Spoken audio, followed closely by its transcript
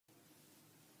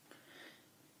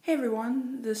Hey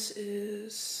everyone, this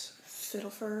is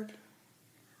Fiddleford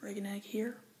Reganegg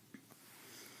here,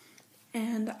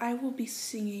 and I will be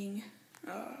singing,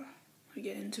 to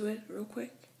get into it real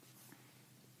quick.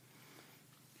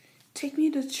 Take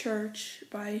Me to Church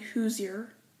by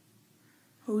Hozier.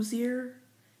 Hozier,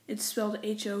 it's spelled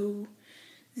Hozier.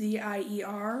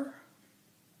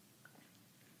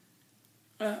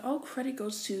 All credit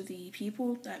goes to the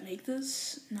people that make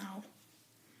this. Now,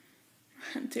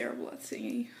 I'm terrible at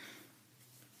singing.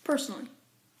 Personally.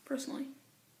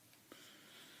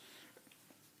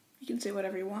 You can say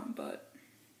whatever you want, but,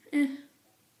 I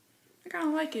kind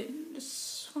of like it.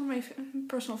 It's one of my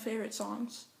personal favorite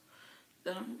songs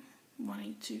that I'm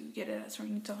wanting to get it as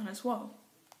ringtone as well.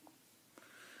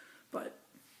 But,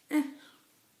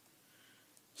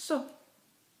 So,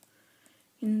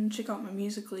 you can check out my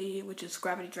Musical.ly, which is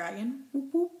Gravity Dragon.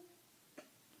 Whoop whoop.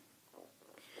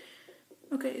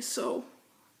 Okay, so,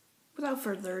 without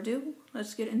further ado,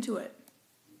 let's get into it.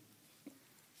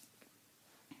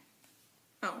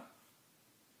 Oh.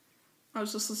 I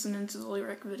was just listening to the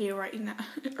lyric video right now,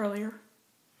 earlier.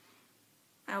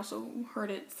 I also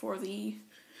heard it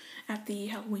at the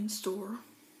Halloween store.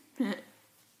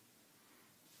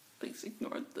 Please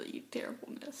ignore the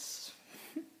terribleness.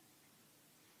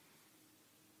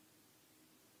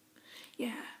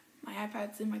 Yeah, my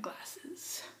iPad's in my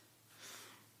glasses.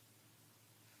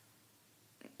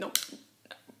 Nope.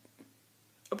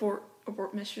 Abort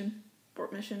mission.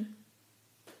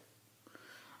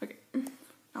 Okay.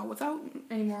 Now, without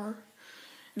any more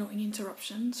annoying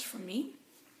interruptions from me,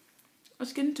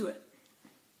 let's get into it.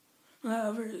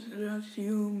 Lovers without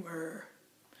humor,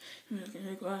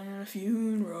 making a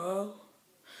funeral,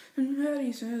 and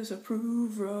Betty says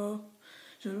approval.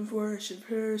 Should have worshipped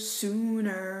her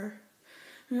sooner.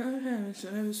 I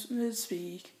haven't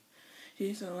speak.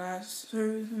 She's the last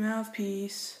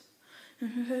mouthpiece.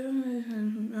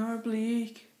 Are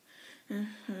bleak.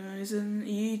 Isn't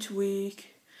each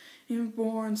week. You're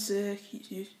born sick.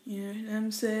 You hear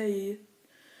them say it.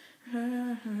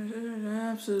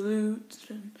 Absolute.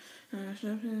 In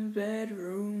the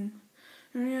bedroom.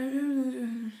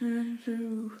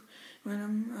 When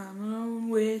I'm alone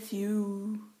with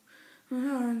you.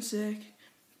 I'm sick,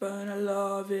 but I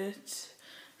love it.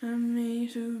 I'm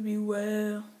made to be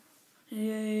well.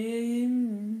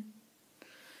 Amen.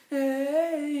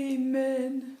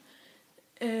 Amen.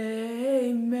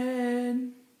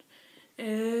 Amen.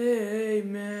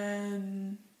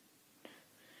 Amen.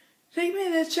 Take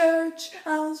me to church.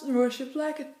 I'll worship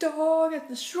like a dog at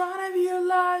the shrine of your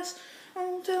lies.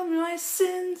 Oh, tell me my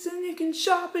sins, and you can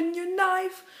sharpen your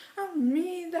knife. I'll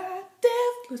meet that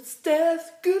deathless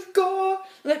death. Good God,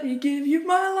 let me give you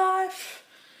my life.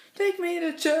 Take me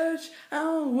to church.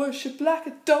 I'll worship like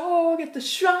a dog at the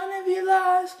shrine of your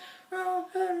lies. I'll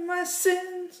tell me my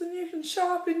sins, and you can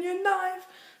sharpen your knife.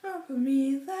 Offer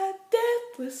me that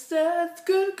deathless death.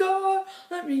 Good God,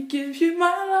 let me give you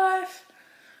my life.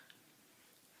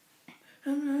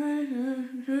 And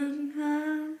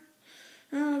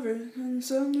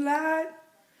some light.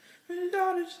 My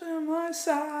daughter's on my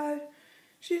side.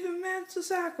 She's meant to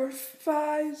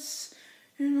sacrifice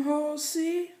in the whole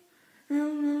sea.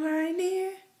 I'm right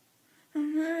near.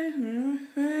 I'm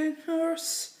a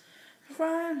horse.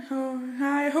 Fine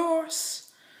high horse.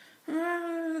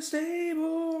 I'm a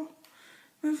stable.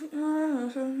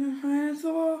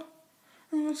 Thor.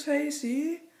 Looks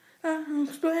hasty.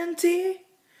 Looks plenty.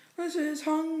 This is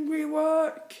hungry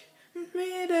work.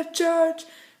 Me to church.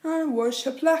 I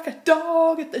worship like a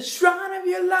dog at the shrine of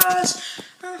your lies.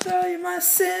 I'll tell you my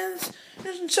sins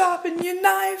and sharpen your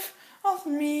knife. Offer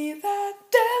me that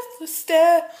deathless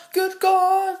death. Good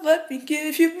God, let me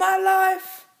give you my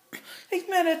life. Take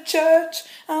me to church.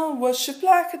 I'll worship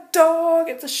like a dog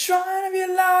at the shrine of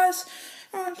your lies.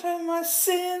 I'll tell you my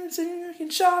sins and you can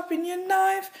sharpen your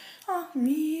knife. Offer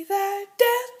me that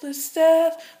deathless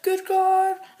death. Good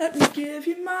God, let me give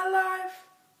you my life.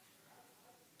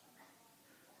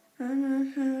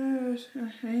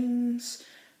 Hangs,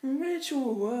 a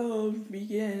ritual world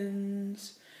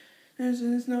begins.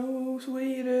 There's no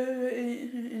sweeter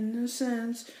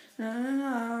innocence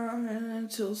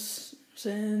until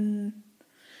sin.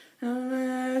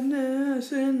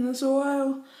 Madness in the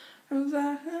soil of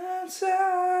that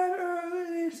sad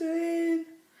early scene.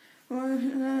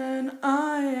 When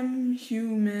I am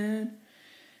human,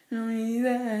 only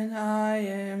then I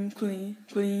am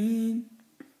clean.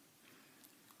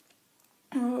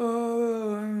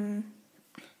 Oh,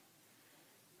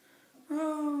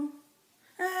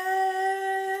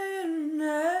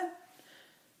 amen,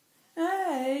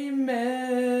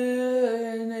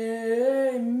 amen,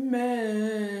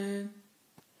 amen,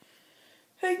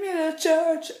 Take me to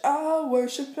church, I'll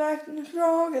worship back in the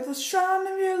frog at the shrine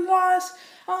of your lies.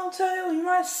 I'll tell you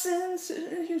my sins, so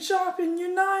you can sharpen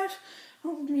your knife.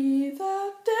 Of me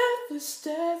the deathless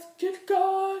death, good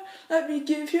God, let me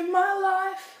give you my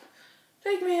life.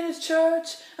 Take me to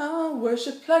church, I'll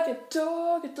worship like a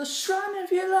dog at the shrine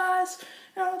of your lies.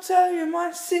 I'll tell you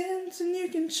my sins, and you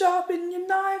can sharpen your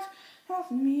knife.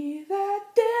 Of me that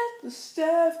deathless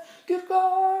death, good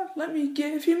God, let me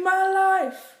give you my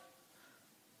life.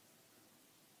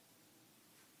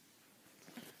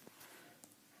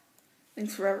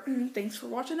 Thanks for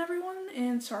watching, everyone,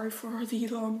 and sorry for the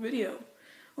long video.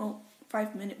 Well,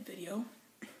 5-minute video.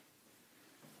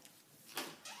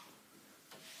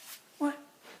 What?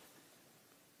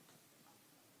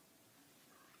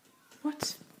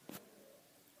 What?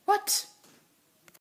 What?